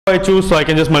I choose, so I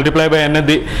can just multiply by n at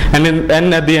the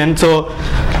n at the end. So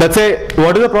let's say,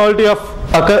 what is the probability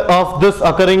of this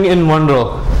occurring in one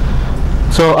row?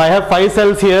 So I have 5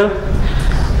 cells here,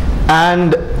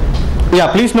 and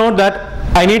yeah, please note that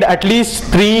I need at least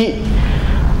three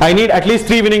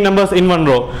winning numbers in one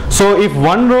row. So if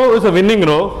one row is a winning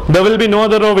row, there will be no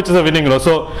other row which is a winning row.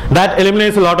 So that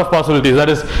eliminates a lot of possibilities. That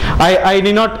is, I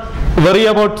need not worry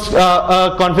about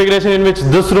a configuration in which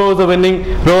this row is a winning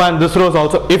row and this row is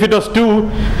also. If it was 2,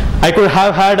 I could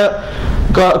have had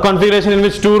a configuration in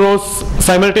which 2 rows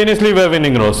simultaneously were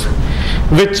winning rows,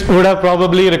 which would have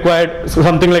probably required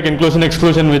something like inclusion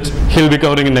exclusion, which he'll be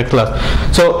covering in next class.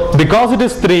 So because it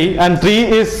is 3 and 3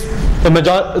 is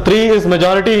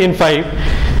majority in 5,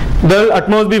 there will at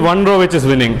most be one row which is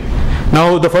winning.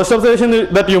 Now the first observation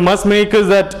that you must make is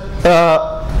that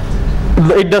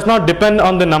it does not depend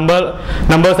on the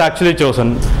numbers actually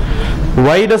chosen.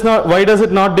 Why does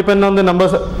it not depend on the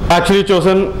numbers actually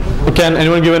chosen? Can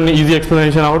anyone give an easy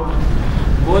explanation out?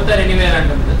 Both are anyway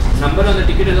random. The number on the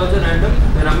ticket is also random.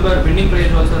 The number winning price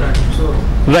is also random. So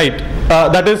right.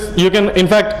 That is, you can in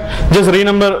fact just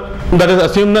renumber. That is,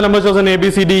 assume the number chosen A, B,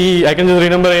 C, D, E. I can just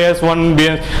renumber A as 1, B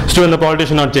as 2, and the probability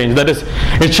should not change. That is,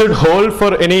 it should hold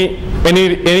for any 1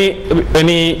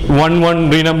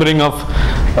 renumbering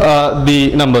of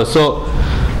the numbers. So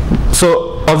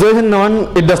observation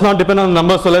 1, it does not depend on the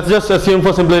numbers. So let's just assume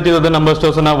for simplicity that the numbers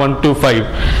chosen are 1, 2, 5.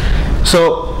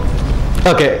 So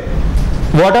okay,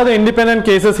 what are the independent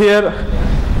cases here?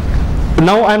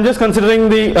 Now I'm just considering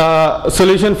the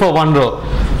solution for one row.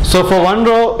 So for one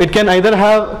row, it can either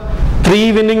have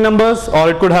 3 winning numbers, or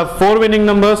it could have 4 winning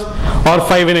numbers, or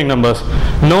 5 winning numbers.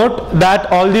 Note that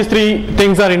all these 3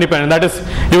 things are independent. That is,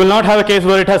 you will not have a case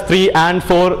where it has 3 and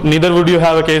 4. Neither would you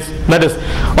have a case. That is,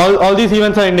 all these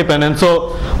events are independent.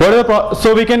 So what are the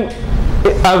so we can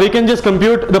just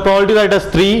compute the probability that it has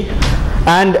 3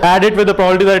 and add it with the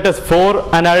probability that it has 4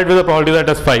 and add it with the probability that it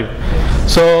has 5.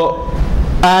 So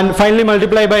and finally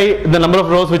multiply by the number of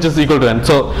rows, which is equal to n.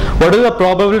 So what is the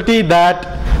probability that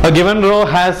a given row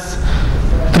has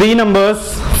 3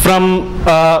 numbers from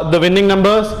the winning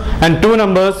numbers and 2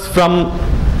 numbers from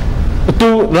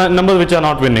 2 numbers which are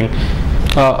not winning?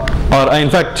 Or in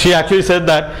fact, she actually said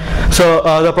that. So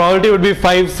the probability would be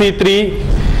 5C3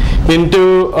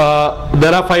 into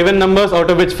there are 5n numbers, out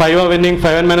of which 5 are winning,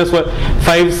 5n minus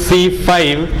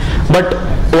 5C5. But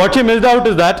what she missed out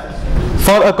is that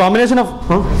for a combination of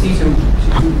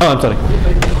I'm sorry.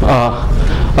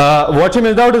 What she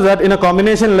missed out is that in a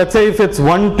combination, let's say if it's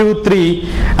 1, 2, 3,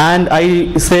 and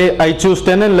I say I choose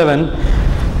 10 and 11,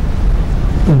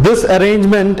 this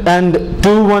arrangement and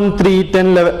 2, 1, 3,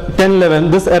 10, 11,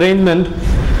 this arrangement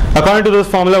according to this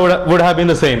formula would have been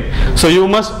the same. So you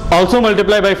must also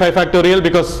multiply by 5 factorial,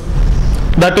 because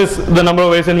that is the number of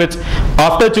ways in which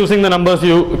after choosing the numbers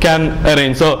you can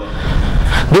arrange. So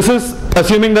this is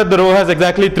assuming that the row has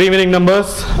exactly 3 winning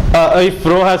numbers. If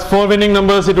row has 4 winning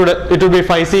numbers, it would be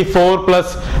 5C4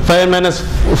 plus 5n minus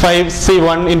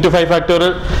 5C1 into 5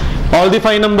 factorial. All the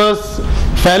 5 numbers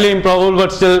fairly improbable,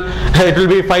 but still it will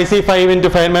be 5C5 into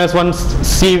 5n minus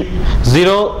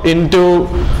 1C0 into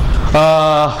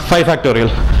 5 factorial.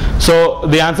 So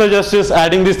the answer just is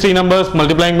adding these 3 numbers,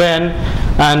 multiplying by n,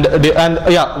 and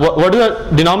yeah, what is the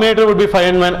denominator would be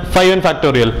 5n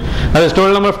factorial. That is,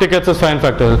 total number of tickets is 5n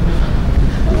factorial.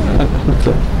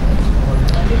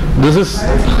 This is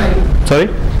sorry.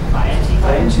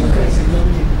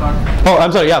 Oh,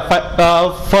 I'm sorry. Yeah,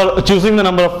 for choosing the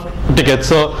number of tickets.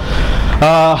 So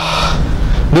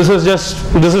this is just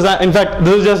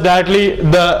directly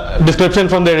the description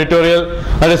from the editorial.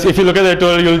 That is, if you look at the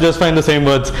editorial, you'll just find the same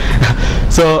words.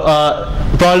 So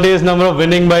probability is number of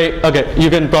winning by. Okay, you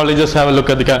can probably just have a look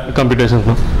at the computations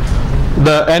now.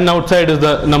 The n outside is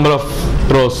the number of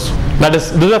rows. That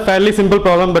is, this is a fairly simple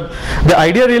problem, but the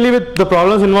idea really with the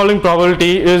problems involving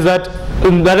probability is that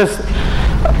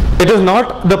it is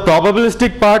not the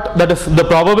probabilistic part, that is the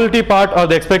probability part or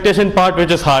the expectation part, which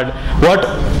is hard. What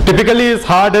typically is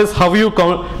hard is how you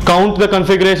count the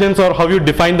configurations or how you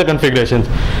define the configurations.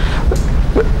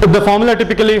 The formula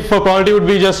typically for probability would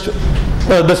be just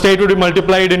the state would be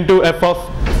multiplied into f of.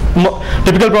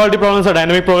 Typical probability problems are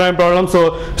dynamic programming problems,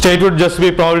 so state would just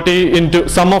be probability into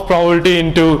sum of probability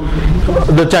into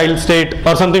the child state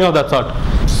or something of that sort.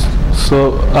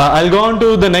 So I'll go on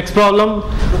to the next problem,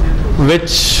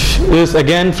 which is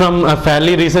again from a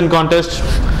fairly recent contest.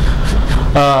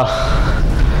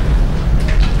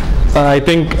 I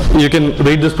think you can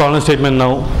read this problem statement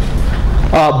now.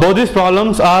 Both these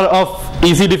problems are of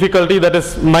easy difficulty. That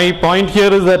is, my point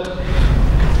here is that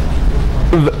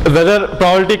whether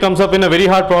probability comes up in a very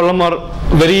hard problem or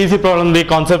very easy problem, the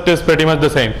concept is pretty much the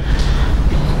same.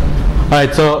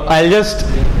 Alright, so I'll just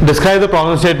describe the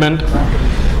problem statement.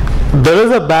 There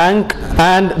is a bank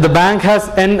and the bank has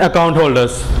n account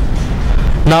holders.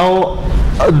 Now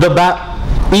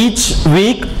each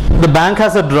week the bank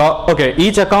has a draw. Okay,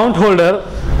 each account holder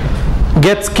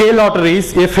gets k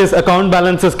lotteries if his account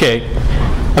balance is k.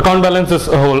 Account balance is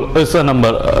a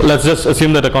number. Let's just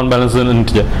assume that account balance is an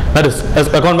integer. That is,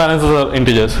 account balances are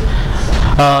integers.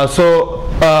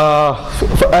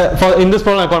 For in this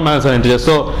problem, account balance is an integer.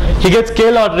 So he gets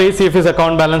k lotteries if his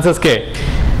account balance is k.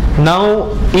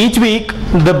 Now each week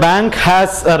the bank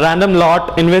has a random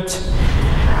lot in which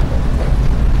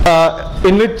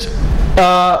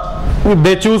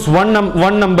they choose one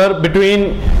number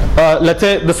between let's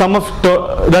say the sum of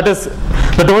that is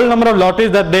the total number of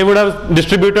lotteries that they would have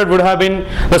distributed would have been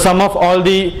the sum of all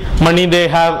the money they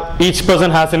have, each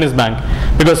person has in his bank,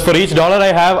 because for each dollar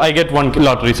I have I get one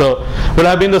lottery, so would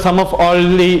have been the sum of all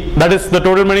that is the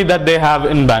total money that they have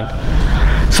in bank.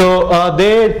 So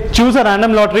they choose a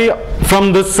random lottery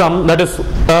from this sum, that is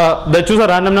they choose a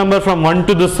random number from 1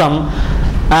 to this sum,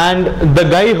 and the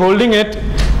guy holding it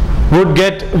would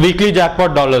get weekly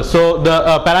jackpot dollars. So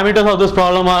the parameters of this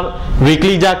problem are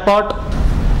weekly jackpot,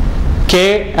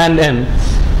 k and n,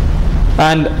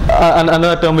 and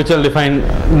another term which I'll define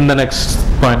in the next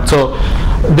point. So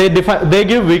they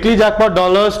give weekly jackpot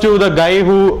dollars to the guy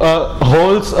who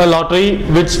holds a lottery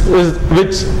which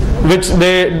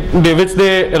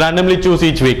they randomly choose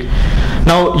each week.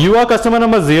 Now you are customer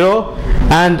number 0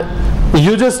 and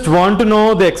you just want to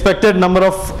know the expected number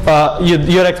of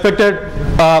your expected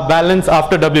balance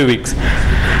after W weeks.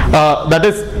 That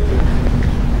is,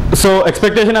 so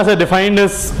expectation as I defined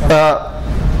is,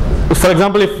 for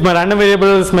example, if my random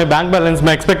variable is my bank balance,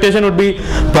 my expectation would be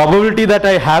probability that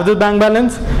I have this bank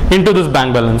balance into this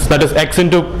bank balance. That is x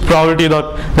into probability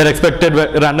that expected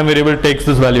random variable takes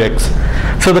this value x.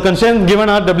 So the constraints given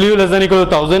are W less than equal to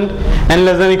 1000 and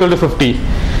less than equal to 50.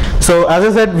 So as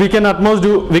I said, we can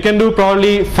do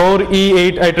probably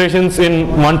 4e8 iterations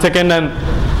in 1 second, and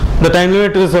the time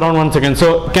limit is around 1 second.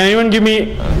 So can anyone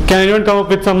come up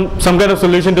with some kind of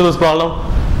solution to this problem?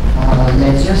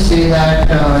 Let's just say that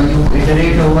you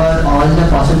iterate over all the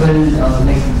possible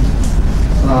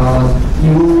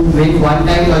you win 1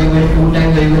 time, or you win 2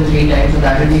 times, or you win 3 times. So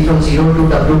that will be from 0 to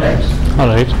W times.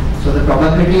 Alright. So the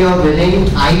probability of winning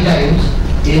I times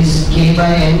is k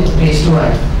by n raised to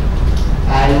I.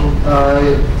 And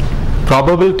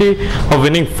probability of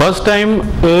winning first time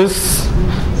is,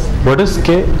 what is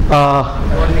k?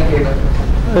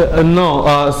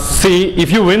 See,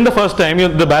 if you win the first time,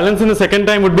 the balance in the second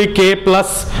time would be k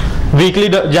plus weekly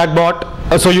jackpot.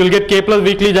 So you will get k plus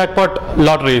weekly jackpot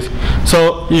lotteries.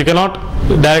 So you cannot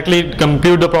directly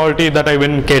compute the probability that I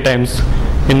win k times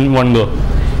in one go.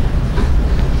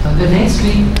 The next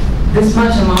week, this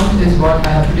much amount is what I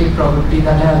have to take probability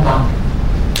that I have won.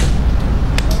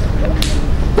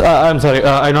 I'm sorry,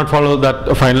 I not follow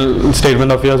that final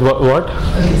statement of yours. What?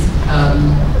 Okay,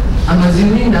 I'm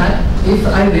assuming that if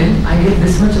I win, I get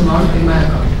this much amount in my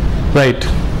account. Right,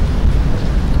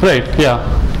 yeah.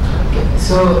 Okay,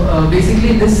 so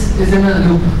basically this is in a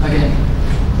loop again.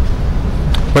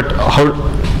 But how?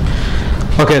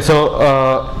 Okay,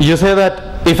 so you say that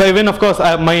if I win, of course,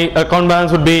 my account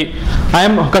balance would be, I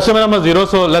am customer number 0,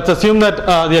 so let's assume that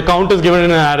the account is given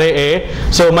in an array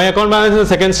A. So my account balance in the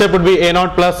second step would be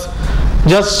A0 plus,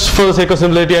 just for the sake of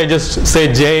simplicity, I just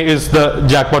say J is the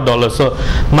jackpot dollar. So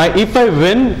if I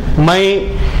win,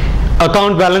 my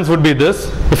account balance would be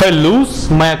this. If I lose,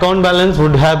 my account balance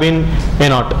would have been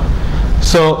A0.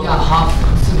 So yeah, half.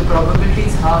 So the probability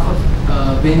is half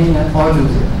of winning or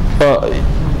losing.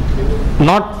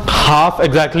 Not half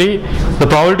exactly. The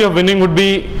probability of winning would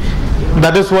be,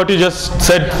 that is what you just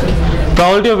said.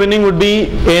 Probability of winning would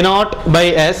be A0 by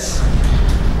S.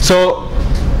 So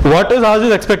what is ours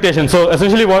is expectation. So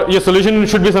essentially what your solution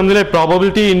should be something like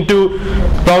probability into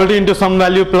some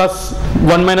value plus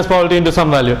 1 minus probability into some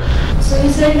value. So you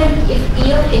said that if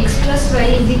E of x plus y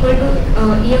is equal to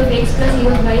E of x plus E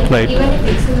of y, right, even if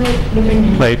x and y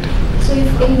dependent. Right. So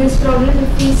if in this problem,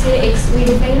 if we say x, we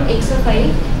define x of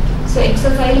I. So x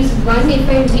of I is 1 if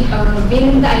I win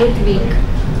in the ith week.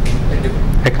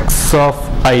 X of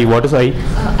I, what is I?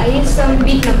 I is some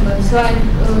week number. So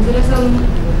there are some.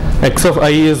 X of I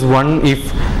is 1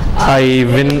 if I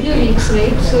win. Few weeks,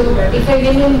 right? So if I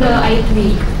win in the ith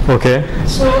week. Okay.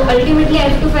 So ultimately I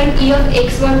have to find E of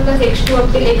x1 plus x2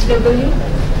 up till xw.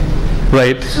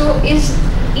 Right. So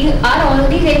are all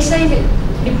these xi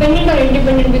dependent or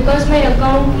independent, because my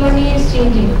account money is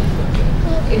changing?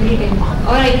 every time,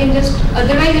 or I can just,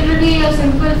 otherwise it will be a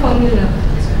simple formula.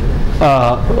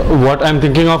 What I'm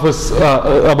thinking of is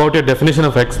about your definition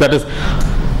of X. That is,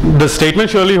 the statement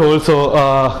surely holds. So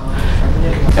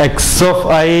X of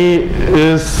I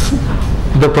is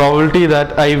the probability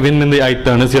that I win in the ith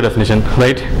turn is your definition,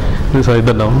 right? Let's write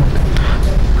that down.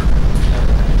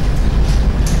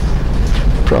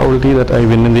 Probability that I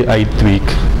win in the ith week.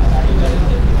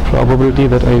 Probability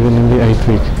that I win in the ith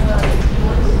week.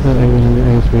 That I win in the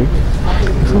ith week.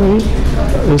 So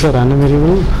is a random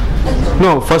variable?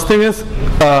 No, first thing is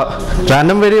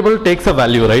random variable takes a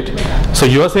value, right? So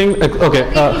you are saying, okay.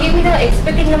 Can you give me the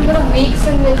expected number of weeks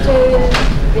in which I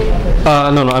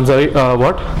will win? No, I'm sorry.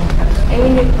 What? I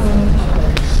mean,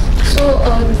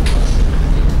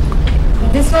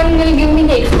 this one will give me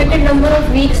the expected number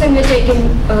of weeks in which I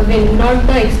can win, not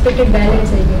the expected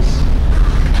balance, I guess.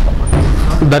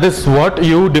 That is what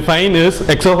you define is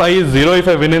X of I is 0 if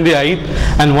I win in the ith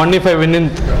and 1 if I win in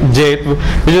jth,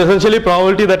 which is essentially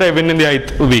probability that I win in the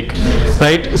ith week,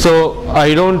 right? So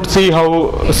I don't see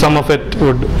how some of it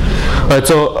would. Right,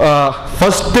 so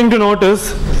first thing to note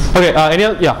is, okay, any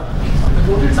other, yeah.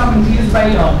 The total sum increases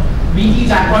by weekly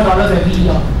jackpot dollars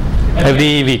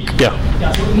every week, yeah.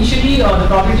 Yeah, so initially the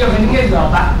probability of winning is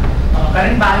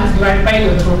current balance divided by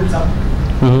the total sum.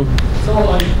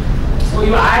 So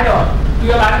you add to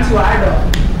your balance, you add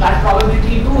that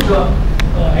probability to the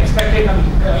expected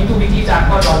into weekly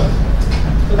jackpot dollars.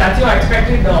 So that's your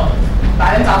expected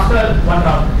balance after one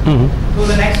round. So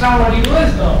the next round, what you do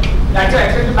is that's your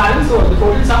expected balance. So the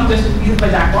total sum just increases by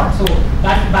jackpot. So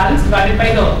that balance divided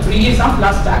by the previous sum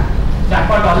plus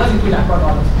jackpot dollars into jackpot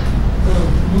dollars. So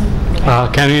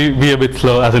can we be a bit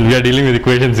slow? As in, we are dealing with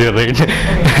equations here, right?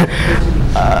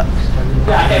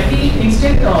 yeah, at every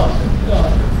instant.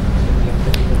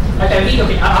 After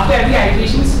every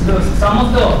iterations, the sum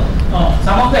of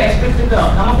the expected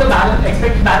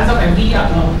balance of every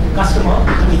customer,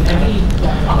 every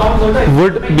account holder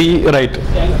would be right.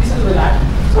 Yeah, increases with that.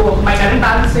 So my current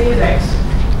balance say is X.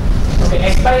 Okay,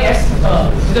 X by S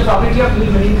is the probability of me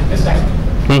winning this time.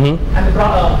 And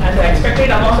the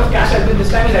expected amount of cash I'll win this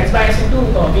time is X by S into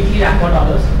weekly jackpot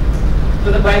dollars. So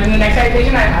in the next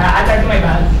iteration, I add that to my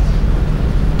balance.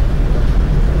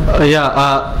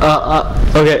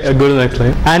 Okay, go to the next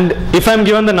slide. And if I'm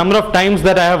given the number of times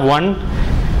that I have won,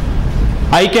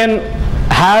 I can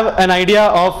have an idea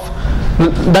of,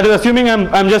 that is assuming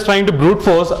I'm just trying to brute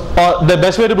force, or the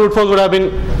best way to brute force would have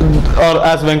been, or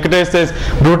as Venkatesh says,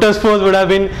 brutest force would have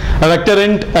been a vector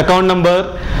int account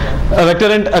number, a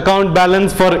vector int account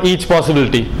balance for each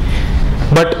possibility.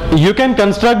 But you can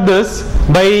construct this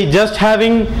by just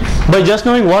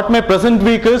knowing what my present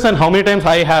week is and how many times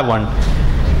I have won.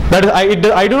 That is,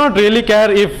 I do not really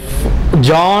care if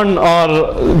John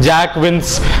or Jack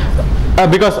wins,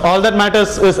 because all that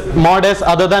matters is mod S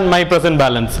other than my present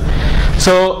balance.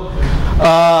 So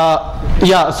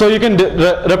yeah, so you can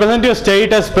represent your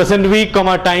state as present week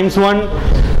comma times 1.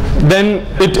 Then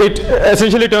it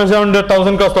essentially turns down to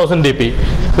 1000 cos 1000 dp.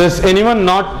 Is anyone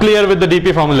not clear with the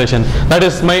dp formulation? That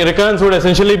is, my recurrence would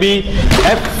essentially be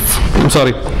f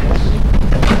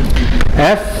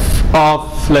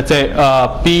of, let's say,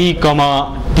 p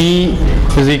comma t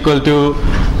is equal to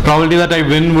probability that I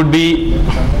win would be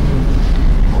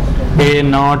a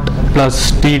naught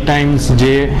plus t times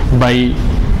j by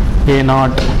a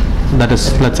naught, that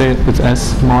is, let's say it's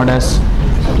s mod s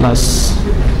plus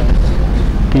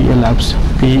p elapsed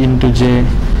p into j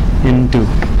into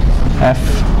f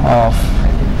of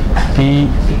p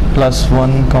plus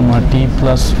 1 comma t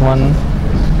plus 1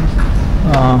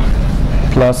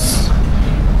 plus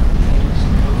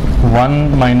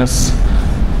 1 minus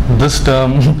this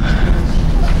term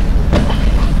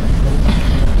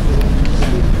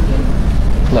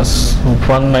plus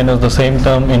 1 minus the same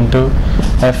term into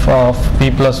f of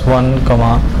p plus 1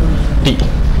 comma t.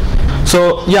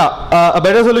 So yeah, a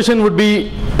better solution would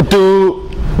be to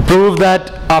prove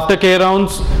that after k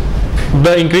rounds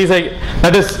the increase,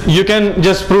 that is, you can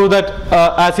just prove that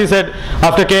as he said,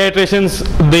 after k iterations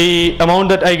the amount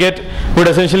that I get would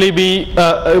essentially be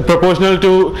proportional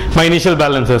to my initial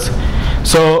balances.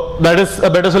 So that is a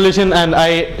better solution, and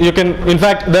you can in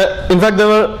fact there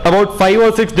were about 5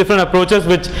 or 6 different approaches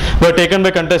which were taken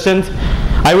by contestants.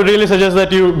 I would really suggest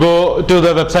that you go to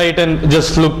the website and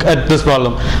just look at this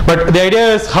problem. But the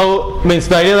idea is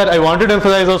the idea that I wanted to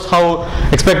emphasize was how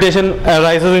expectation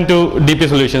arises into DP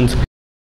solutions.